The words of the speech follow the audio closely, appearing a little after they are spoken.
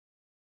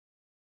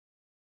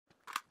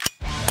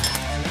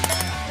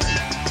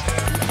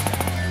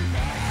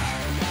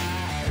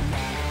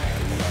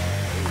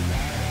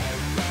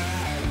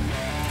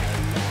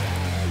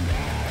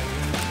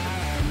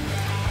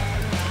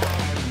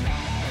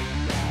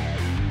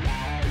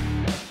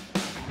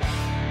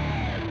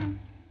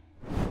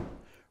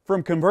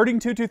From converting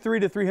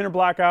 223 to 300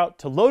 Blackout,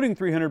 to loading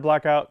 300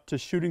 Blackout, to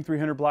shooting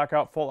 300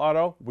 Blackout full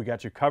auto, we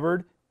got you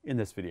covered in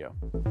this video.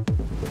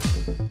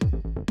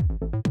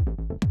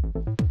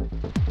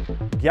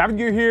 Gavin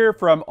Gear here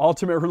from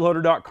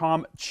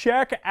UltimateReloader.com.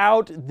 Check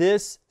out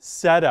this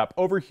setup.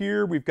 Over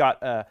here, we've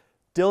got a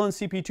Dillon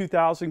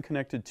CP2000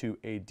 connected to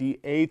a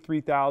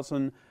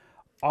DA3000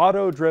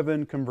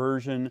 auto-driven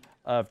conversion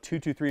of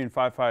 223 and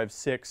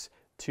 5.56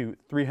 to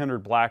 300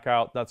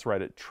 Blackout. That's right,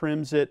 it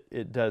trims it.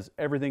 It does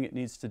everything it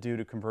needs to do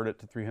to convert it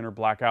to 300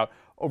 Blackout.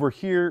 Over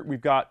here,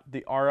 we've got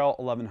the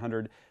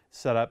RL1100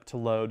 set up to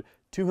load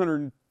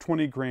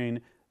 220 grain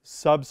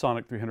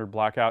subsonic 300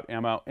 Blackout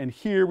ammo. And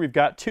here we've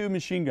got two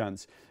machine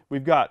guns.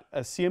 We've got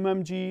a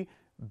CMMG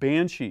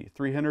Banshee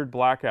 300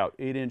 Blackout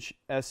 8-inch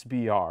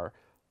SBR,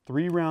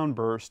 3-round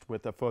burst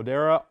with a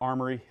Fodera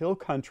Armory Hill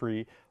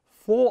Country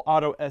full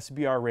auto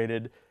SBR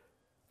rated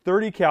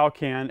 30 cal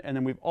can. And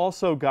then we've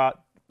also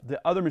got the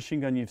other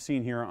machine gun you've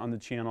seen here on the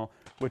channel,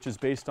 which is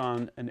based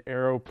on an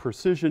Aero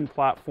Precision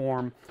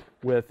platform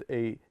with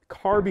a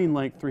carbine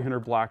length 300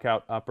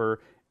 Blackout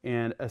upper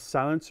and a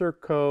Silencer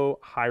Co.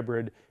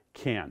 hybrid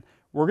can.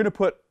 We're going to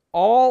put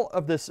all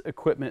of this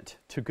equipment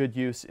to good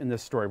use in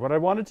this story. What I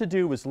wanted to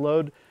do was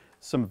load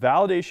some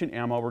validation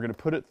ammo. We're going to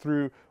put it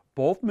through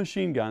both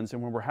machine guns,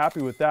 and when we're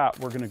happy with that,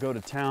 we're going to go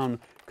to town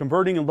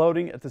converting and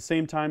loading at the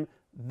same time.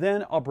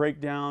 Then I'll break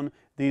down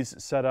these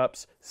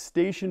setups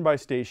station by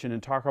station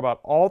and talk about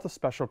all the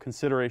special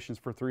considerations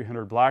for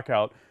 300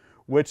 Blackout,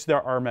 which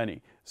there are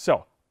many.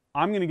 So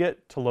I'm going to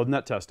get to loading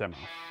that test ammo.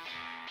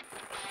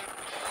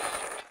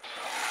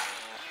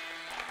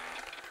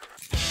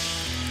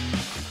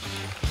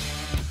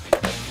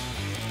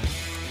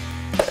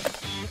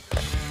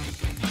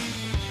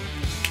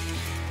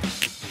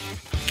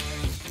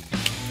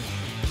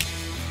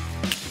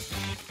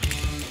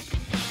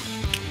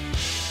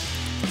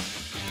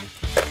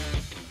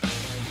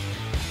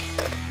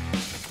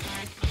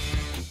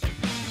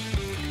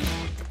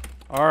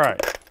 All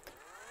right,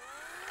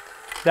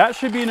 that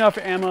should be enough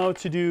ammo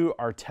to do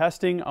our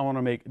testing. I want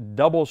to make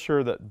double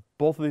sure that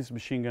both of these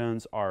machine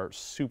guns are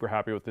super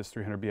happy with this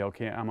 300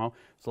 BLK ammo.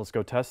 So let's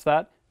go test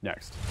that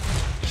next.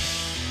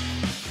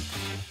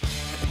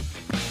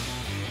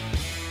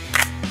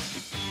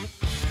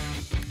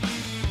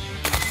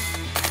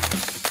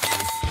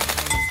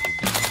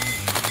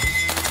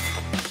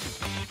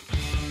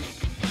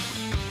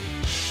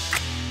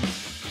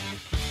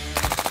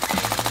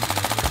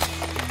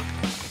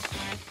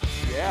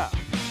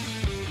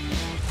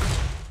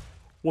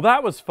 Well,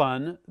 that was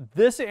fun.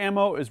 This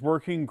ammo is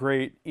working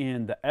great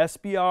in the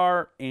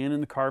SBR and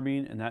in the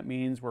carbine, and that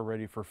means we're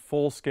ready for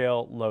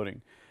full-scale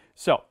loading.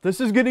 So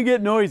this is going to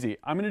get noisy.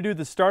 I'm going to do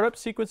the startup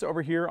sequence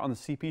over here on the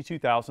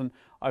CP2000.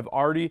 I've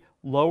already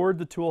lowered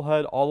the tool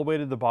head all the way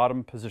to the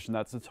bottom position.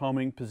 That's its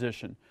homing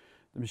position.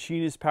 The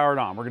machine is powered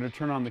on. We're going to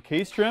turn on the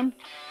case trim,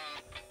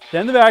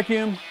 then the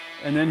vacuum,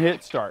 and then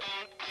hit start.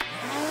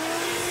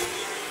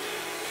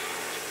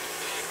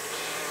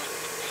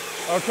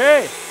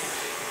 Okay.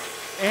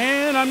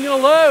 And I'm going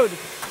to load.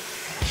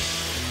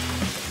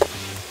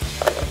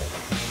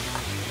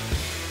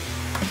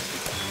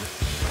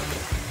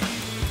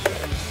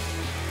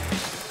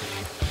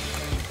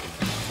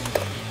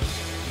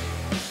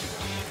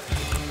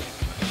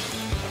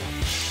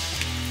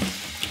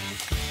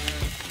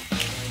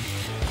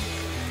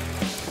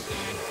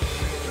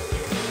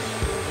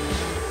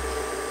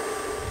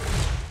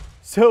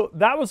 So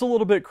that was a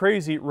little bit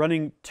crazy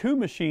running two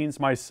machines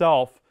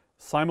myself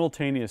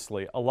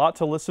simultaneously. A lot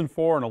to listen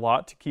for and a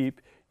lot to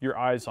keep your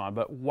eyes on.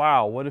 But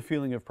wow, what a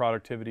feeling of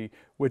productivity,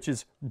 which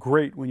is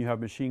great when you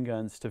have machine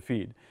guns to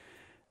feed.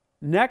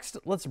 Next,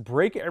 let's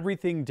break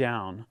everything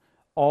down.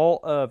 All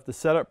of the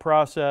setup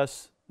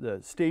process,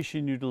 the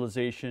station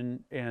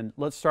utilization, and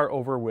let's start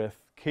over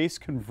with case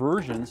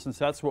conversion, since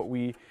that's what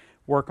we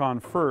work on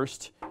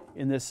first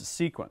in this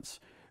sequence.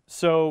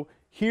 So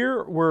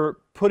here we're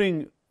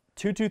putting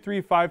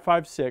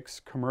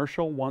 223-556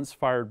 commercial once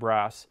fired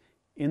brass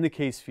in the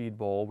case feed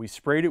bowl. We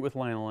sprayed it with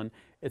lanolin.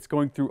 It's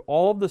going through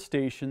all of the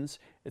stations.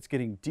 It's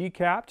getting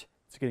decapped,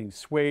 it's getting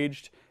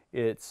swaged,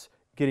 it's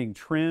getting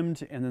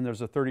trimmed, and then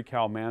there's a 30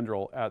 cal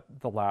mandrel at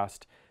the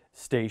last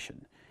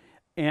station.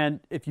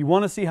 And if you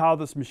want to see how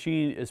this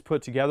machine is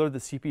put together, the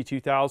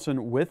CP2000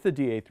 with the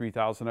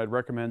DA3000, I'd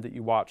recommend that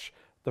you watch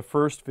the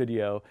first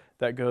video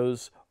that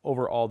goes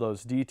over all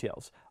those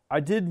details. I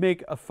did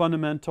make a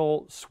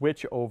fundamental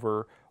switch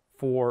over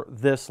for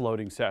this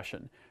loading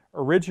session.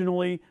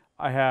 Originally,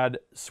 I had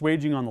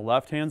swaging on the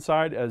left-hand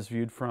side as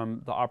viewed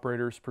from the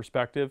operator's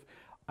perspective.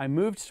 I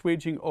moved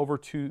swaging over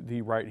to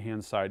the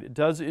right-hand side. It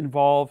does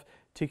involve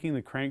taking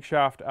the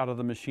crankshaft out of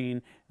the machine,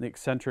 and the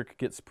eccentric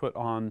gets put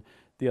on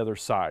the other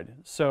side.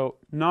 So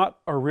not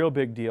a real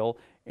big deal.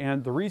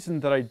 And the reason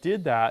that I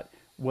did that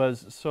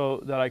was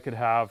so that I could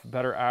have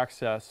better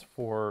access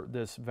for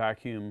this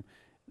vacuum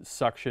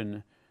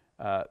suction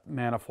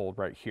manifold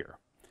right here.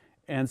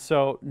 And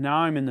so now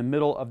I'm in the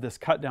middle of this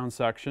cut down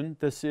section.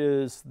 This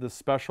is the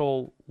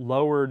special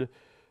lowered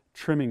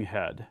trimming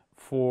head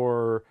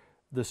for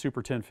the Super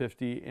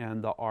 1050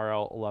 and the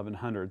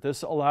RL1100.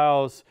 This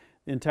allows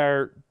the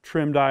entire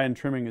trim die and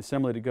trimming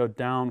assembly to go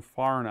down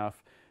far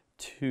enough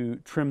to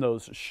trim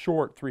those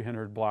short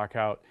 300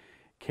 Blackout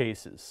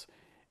cases.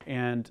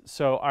 And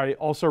so I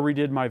also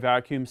redid my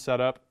vacuum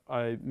setup.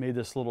 I made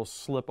this little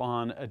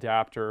slip-on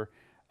adapter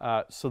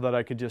so that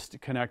I could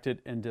just connect it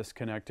and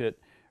disconnect it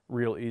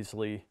real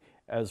easily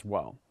as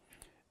well.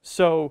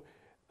 So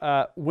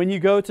when you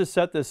go to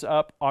set this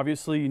up,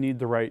 obviously you need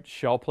the right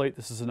shell plate.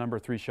 This is a number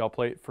 3 shell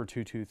plate for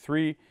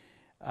 223.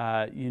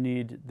 You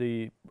need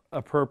the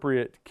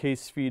appropriate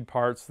case feed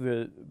parts,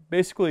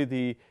 basically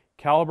the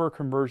caliber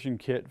conversion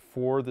kit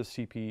for the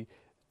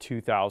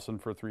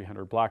CP2000 for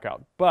 300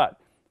 Blackout. But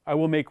I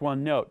will make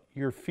one note,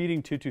 you're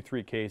feeding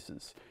 223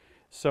 cases.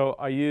 So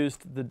I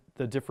used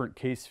the different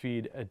case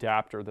feed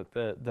adapter that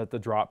the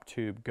drop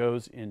tube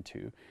goes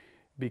into,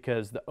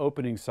 because the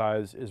opening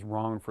size is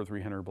wrong for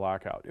 300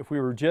 Blackout. If we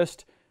were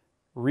just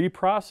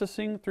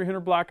reprocessing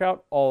 300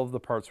 Blackout, all of the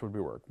parts would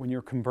work. When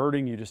you're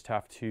converting, you just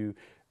have to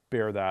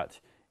bear that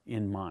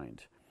in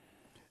mind.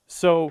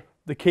 So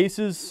the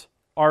cases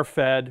are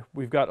fed.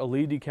 We've got a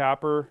lead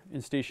decapper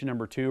in station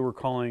number 2. We're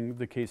calling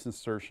the case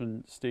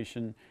insertion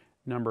station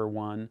number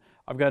 1.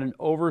 I've got an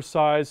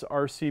oversized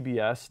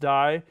RCBS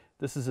die.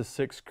 This is a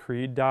 6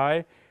 Creed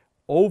die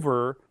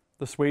over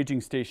the swaging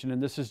station,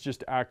 and this is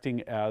just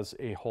acting as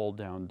a hold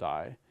down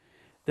die.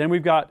 Then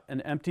we've got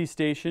an empty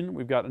station,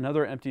 we've got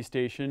another empty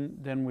station,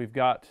 then we've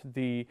got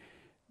the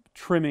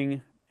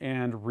trimming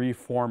and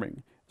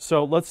reforming.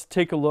 So let's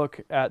take a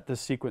look at the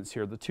sequence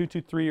here. The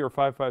 223 or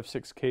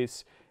 556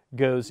 case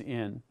goes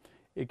in.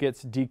 It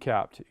gets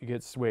decapped, it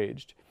gets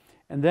swaged.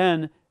 And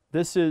then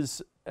this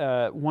is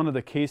one of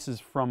the cases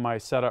from my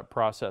setup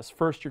process.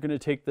 First, you're going to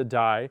take the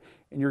die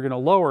and you're going to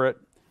lower it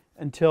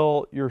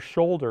until your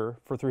shoulder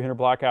for 300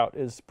 Blackout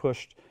is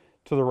pushed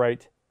to the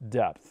right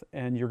depth.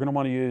 And you're going to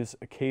want to use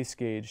a case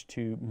gauge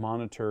to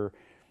monitor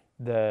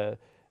the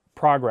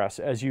progress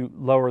as you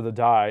lower the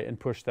die and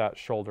push that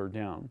shoulder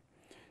down.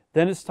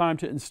 Then it's time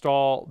to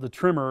install the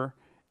trimmer.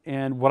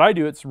 And what I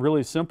do, it's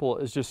really simple,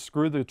 is just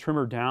screw the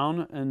trimmer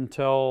down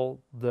until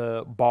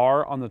the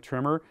bar on the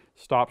trimmer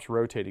stops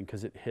rotating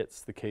because it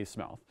hits the case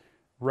mouth.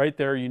 Right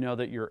there, you know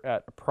that you're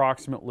at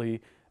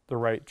approximately the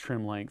right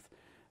trim length.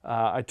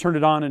 I turned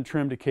it on and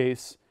trimmed a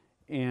case,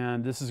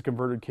 and this is a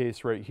converted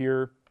case right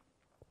here.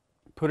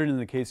 Put it in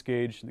the case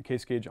gauge, and the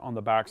case gauge on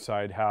the back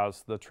side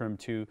has the trim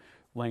to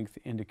length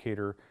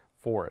indicator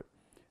for it.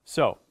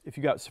 So if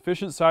you've got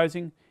sufficient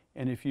sizing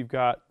and if you've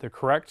got the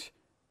correct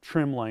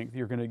trim length,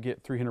 you're going to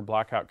get 300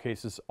 Blackout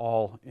cases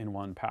all in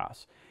one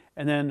pass.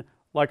 And then,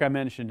 like I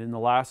mentioned, in the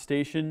last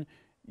station,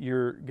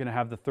 you're going to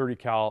have the 30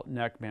 cal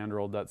neck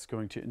mandrel that's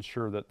going to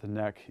ensure that the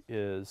neck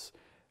is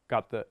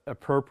got the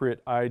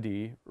appropriate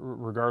ID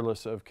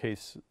regardless of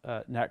case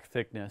neck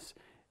thickness,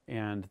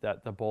 and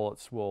that the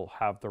bullets will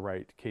have the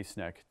right case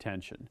neck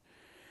tension.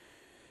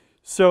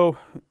 So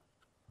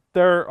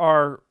there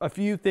are a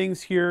few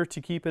things here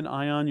to keep an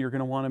eye on. You're going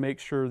to want to make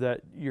sure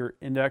that your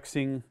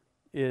indexing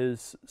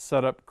is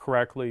set up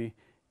correctly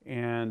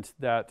and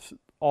that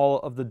all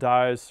of the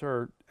dies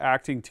are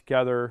acting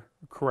together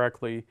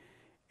correctly.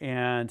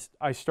 And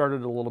I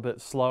started a little bit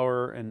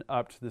slower and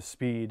upped the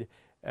speed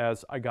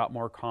as I got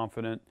more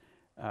confident.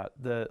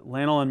 The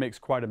lanolin makes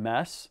quite a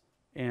mess,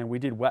 and we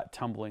did wet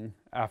tumbling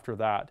after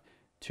that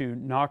to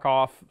knock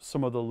off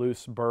some of the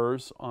loose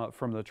burrs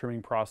from the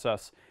trimming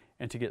process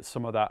and to get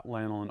some of that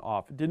lanolin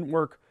off. It didn't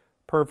work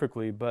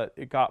perfectly, but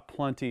it got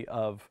plenty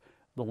of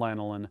the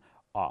lanolin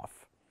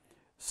off.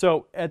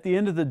 So at the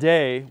end of the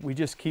day, we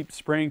just keep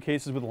spraying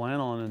cases with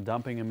lanolin and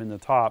dumping them in the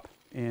top,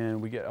 and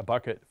we get a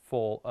bucket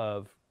full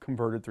of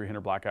converted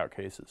 300 Blackout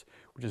cases,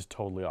 which is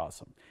totally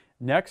awesome.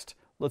 Next,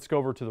 let's go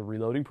over to the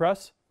reloading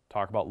press,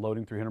 talk about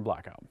loading 300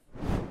 Blackout.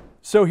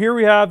 So here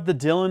we have the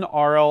Dillon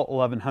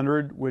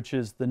RL1100, which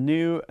is the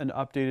new and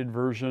updated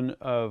version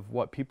of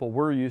what people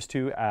were used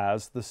to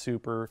as the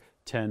Super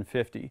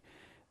 1050.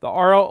 The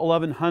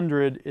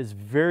RL1100 is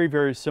very,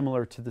 very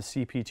similar to the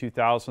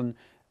CP2000.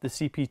 The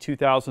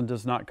CP2000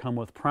 does not come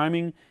with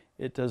priming,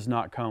 it does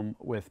not come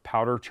with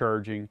powder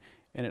charging,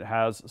 and it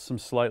has some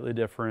slightly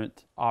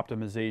different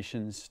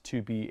optimizations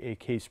to be a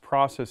case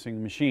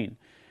processing machine.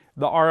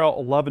 The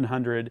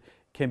RL1100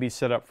 can be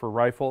set up for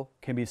rifle,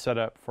 can be set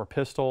up for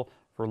pistol,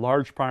 for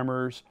large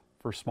primers,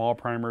 for small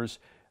primers.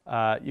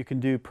 You can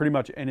do pretty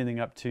much anything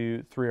up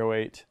to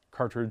 308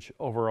 cartridge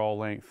overall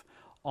length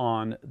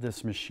on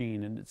this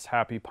machine, and it's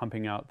happy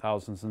pumping out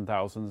thousands and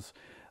thousands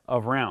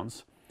of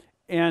rounds.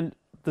 And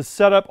the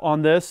setup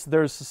on this,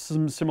 there's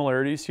some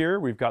similarities here.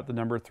 We've got the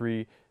number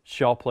 3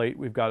 shell plate.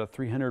 We've got a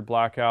 300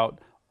 Blackout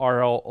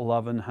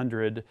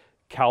RL1100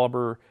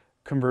 caliber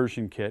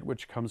conversion kit,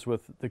 which comes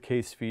with the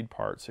case feed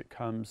parts. It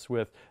comes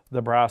with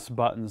the brass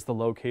buttons, the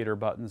locator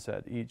buttons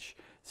at each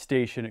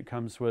station. It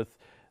comes with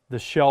the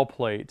shell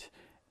plate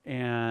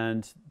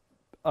and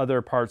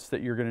other parts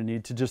that you're going to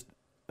need to just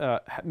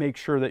make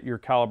sure that your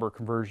caliber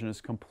conversion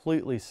is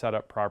completely set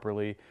up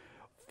properly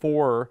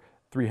for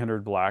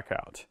 300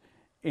 Blackout.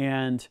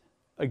 And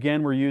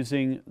Again, we're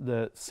using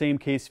the same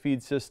case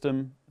feed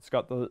system. It's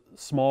got the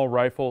small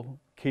rifle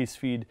case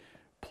feed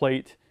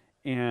plate.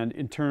 And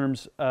in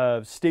terms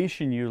of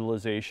station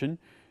utilization,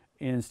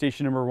 in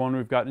station number 1,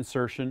 we've got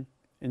insertion.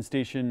 In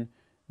station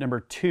number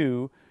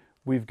 2,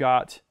 we've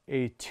got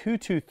a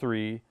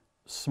 223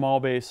 small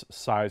base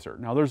sizer.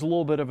 Now there's a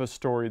little bit of a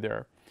story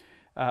there.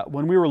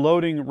 When we were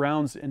loading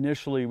rounds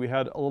initially, we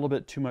had a little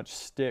bit too much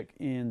stick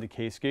in the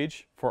case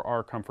gauge for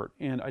our comfort.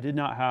 And I did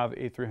not have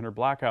a 300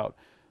 Blackout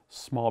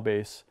small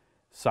base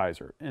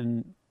sizer.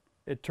 And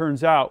it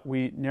turns out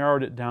we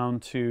narrowed it down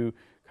to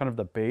kind of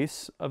the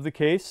base of the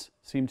case,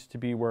 seemed to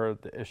be where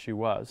the issue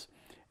was.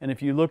 And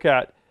if you look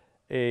at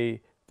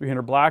a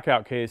 300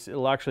 Blackout case,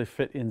 it'll actually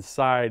fit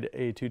inside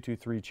a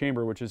 223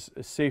 chamber, which is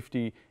a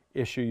safety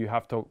issue you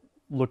have to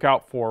look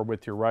out for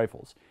with your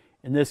rifles.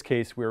 In this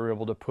case, we were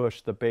able to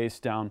push the base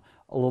down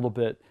a little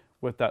bit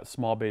with that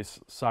small base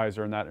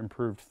sizer, and that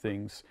improved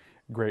things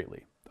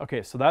greatly.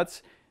 Okay, so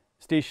that's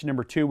station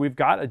number 2. We've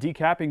got a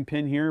decapping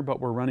pin here, but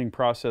we're running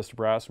processed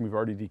brass, and we've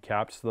already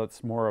decapped, so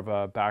that's more of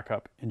a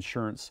backup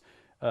insurance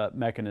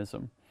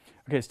mechanism.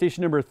 Okay,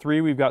 station number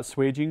 3, we've got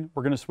swaging.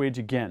 We're going to swage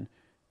again.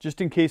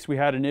 Just in case we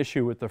had an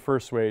issue with the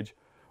first swage,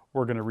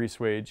 we're going to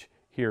re-swage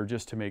here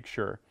just to make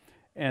sure.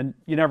 And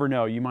you never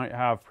know, you might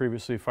have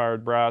previously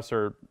fired brass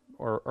or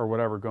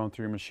whatever going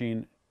through your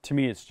machine. To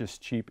me, it's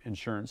just cheap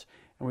insurance.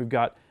 And we've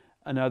got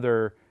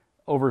another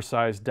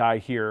oversized die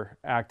here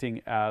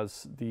acting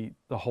as the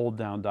hold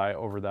down die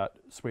over that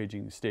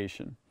swaging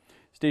station.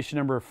 Station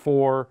number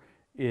 4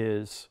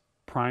 is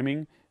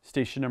priming.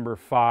 Station number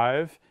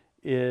 5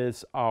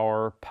 is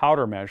our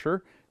powder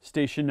measure.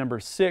 Station number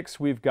 6,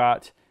 we've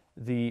got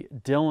the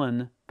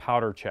Dillon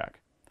powder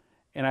check.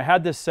 And I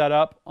had this set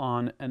up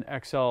on an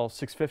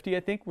XL650, I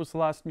think was the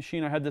last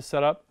machine I had this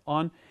set up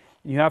on.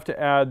 You have to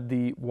add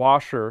the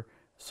washer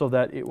so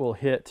that it will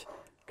hit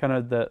kind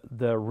of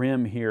the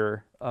rim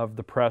here of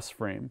the press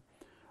frame.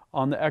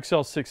 On the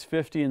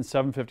XL650 and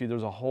 750,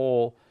 there's a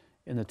hole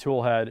in the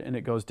tool head and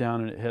it goes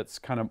down and it hits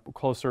kind of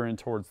closer in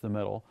towards the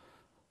middle.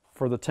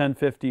 For the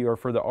 1050 or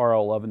for the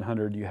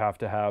RL1100, you have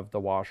to have the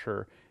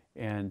washer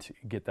and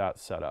get that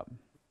set up.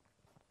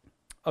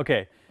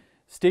 Okay,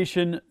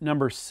 station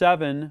number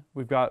 7,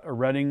 we've got a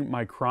Reading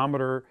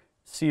micrometer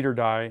cedar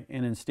die,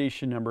 and in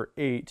station number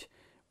 8,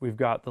 we've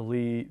got the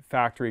Lee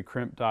factory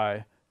crimp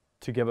die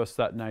to give us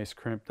that nice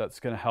crimp that's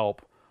going to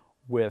help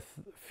with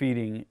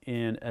feeding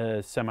in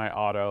a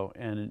semi-auto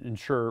and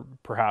ensure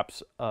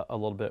perhaps a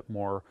little bit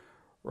more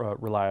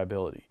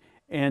reliability.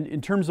 And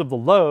in terms of the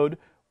load,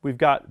 we've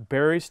got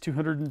Barry's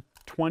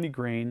 220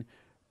 grain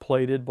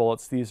plated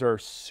bullets. These are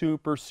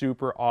super,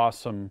 super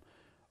awesome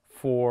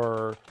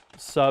for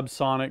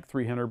subsonic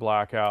 300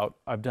 Blackout.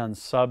 I've done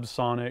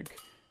subsonic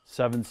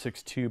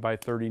 7.62 by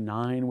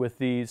 39 with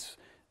these.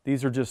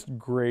 These are just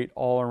great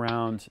all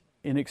around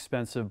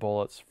inexpensive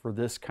bullets for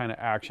this kind of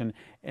action.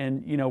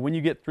 And you know, when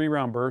you get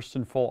 3-round bursts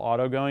and full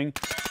auto going,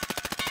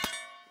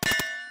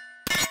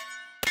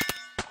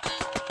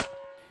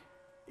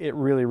 it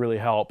really, really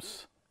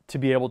helps to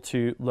be able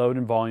to load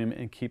in volume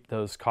and keep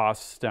those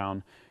costs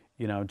down,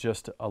 you know,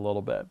 just a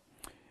little bit.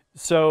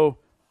 So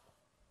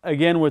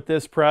again, with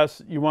this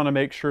press, you want to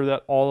make sure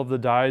that all of the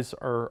dies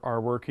are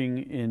working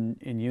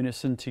in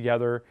unison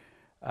together.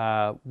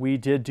 We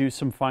did do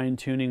some fine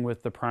tuning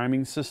with the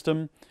priming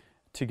system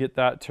to get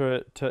that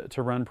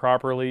to run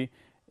properly.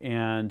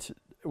 And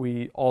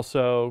we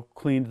also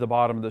cleaned the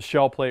bottom of the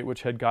shell plate,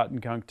 which had gotten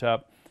gunked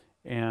up,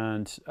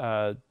 and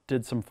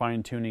did some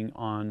fine tuning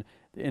on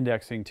the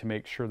indexing to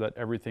make sure that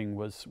everything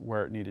was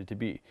where it needed to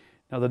be.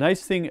 Now, the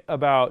nice thing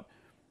about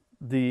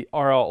the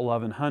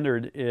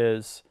RL1100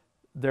 is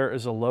there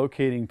is a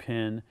locating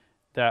pin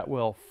that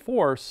will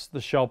force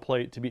the shell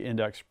plate to be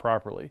indexed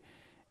properly.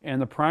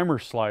 And the primer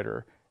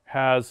slider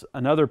has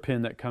another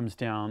pin that comes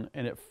down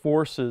and it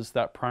forces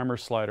that primer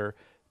slider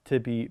to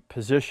be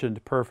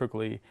positioned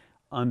perfectly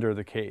under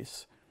the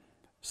case.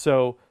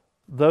 So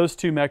those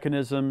two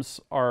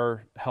mechanisms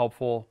are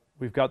helpful.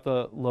 We've got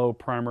the low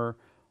primer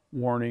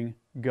warning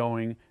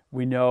going.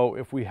 We know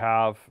if we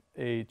have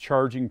a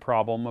charging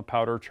problem, a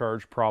powder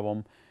charge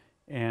problem,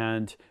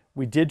 and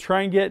we did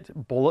try and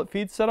get bullet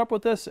feed set up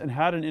with this and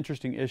had an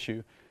interesting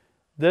issue.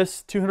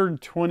 This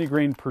 220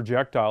 grain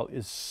projectile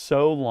is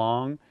so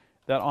long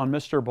that on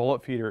Mr.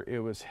 Bullet Feeder, it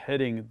was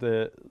hitting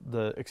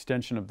the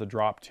extension of the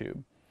drop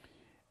tube.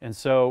 And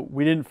so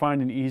we didn't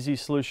find an easy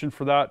solution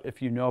for that.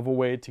 If you know of a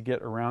way to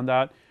get around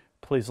that,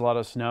 please let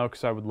us know,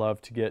 because I would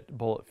love to get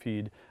bullet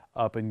feed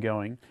up and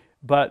going.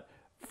 But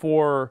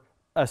for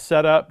a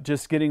setup,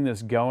 just getting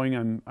this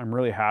going, I'm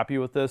really happy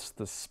with this,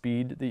 the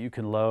speed that you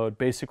can load.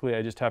 Basically,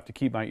 I just have to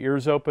keep my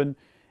ears open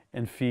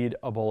and feed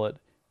a bullet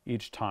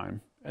each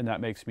time. And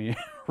that makes me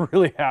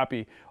really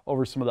happy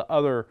over some of the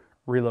other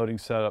reloading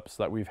setups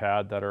that we've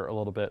had that are a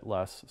little bit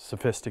less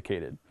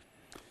sophisticated.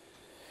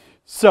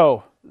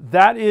 So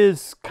that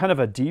is kind of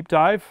a deep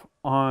dive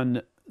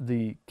on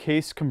the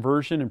case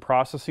conversion and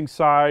processing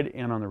side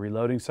and on the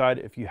reloading side.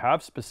 If you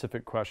have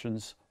specific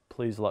questions,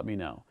 please let me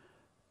know.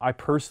 I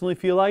personally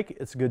feel like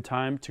it's a good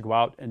time to go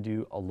out and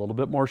do a little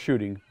bit more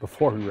shooting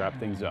before we wrap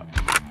things up.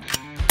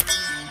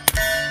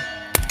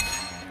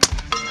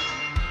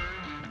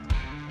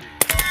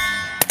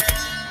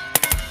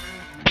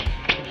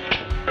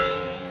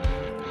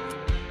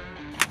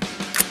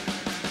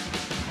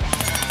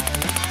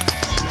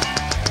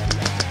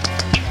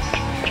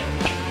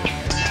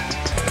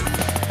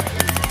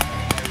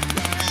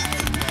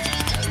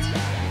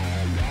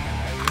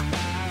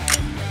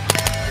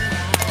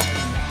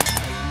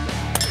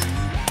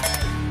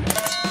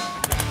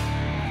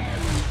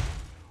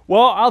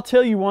 Well, I'll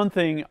tell you one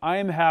thing, I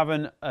am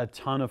having a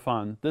ton of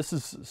fun. This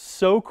is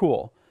so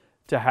cool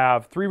to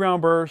have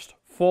 3-round burst,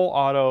 full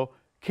auto,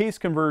 case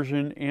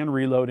conversion, and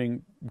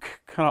reloading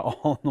kind of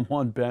all on the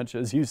one bench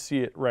as you see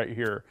it right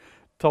here.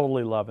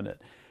 Totally loving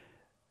it.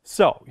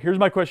 So here's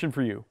my question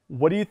for you.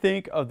 What do you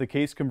think of the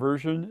case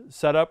conversion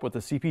setup with the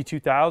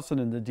CP2000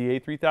 and the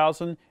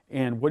DA3000?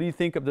 And what do you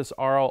think of this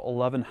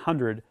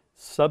RL1100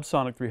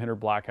 subsonic 300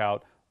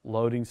 Blackout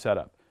loading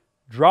setup?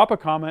 Drop a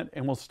comment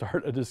and we'll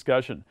start a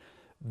discussion.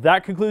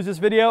 That concludes this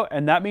video,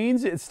 and that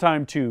means it's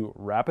time to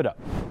wrap it up.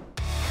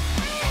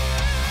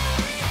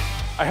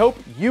 I hope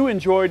you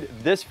enjoyed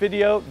this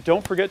video.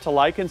 Don't forget to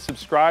like and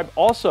subscribe.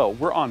 Also,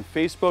 we're on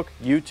Facebook,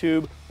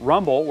 YouTube,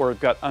 Rumble, where we've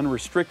got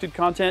unrestricted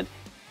content,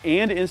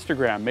 and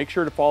Instagram. Make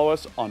sure to follow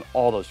us on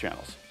all those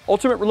channels.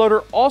 Ultimate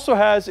Reloader also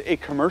has a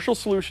commercial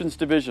solutions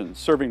division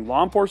serving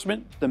law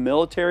enforcement, the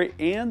military,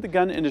 and the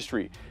gun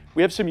industry.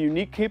 We have some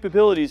unique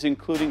capabilities,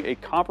 including a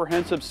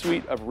comprehensive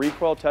suite of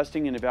recoil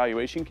testing and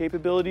evaluation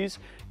capabilities,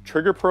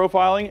 trigger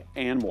profiling,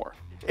 and more.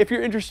 If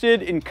you're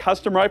interested in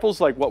custom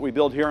rifles like what we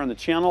build here on the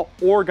channel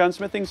or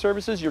gunsmithing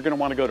services, you're going to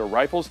want to go to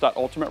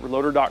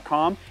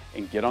rifles.ultimatereloader.com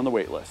and get on the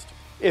wait list.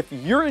 If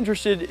you're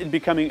interested in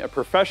becoming a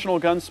professional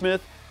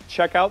gunsmith,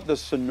 check out the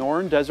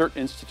Sonoran Desert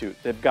Institute.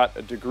 They've got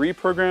a degree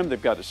program,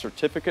 they've got a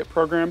certificate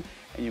program,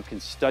 and you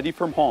can study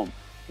from home.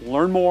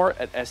 Learn more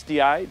at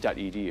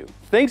sdi.edu.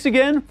 Thanks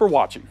again for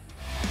watching.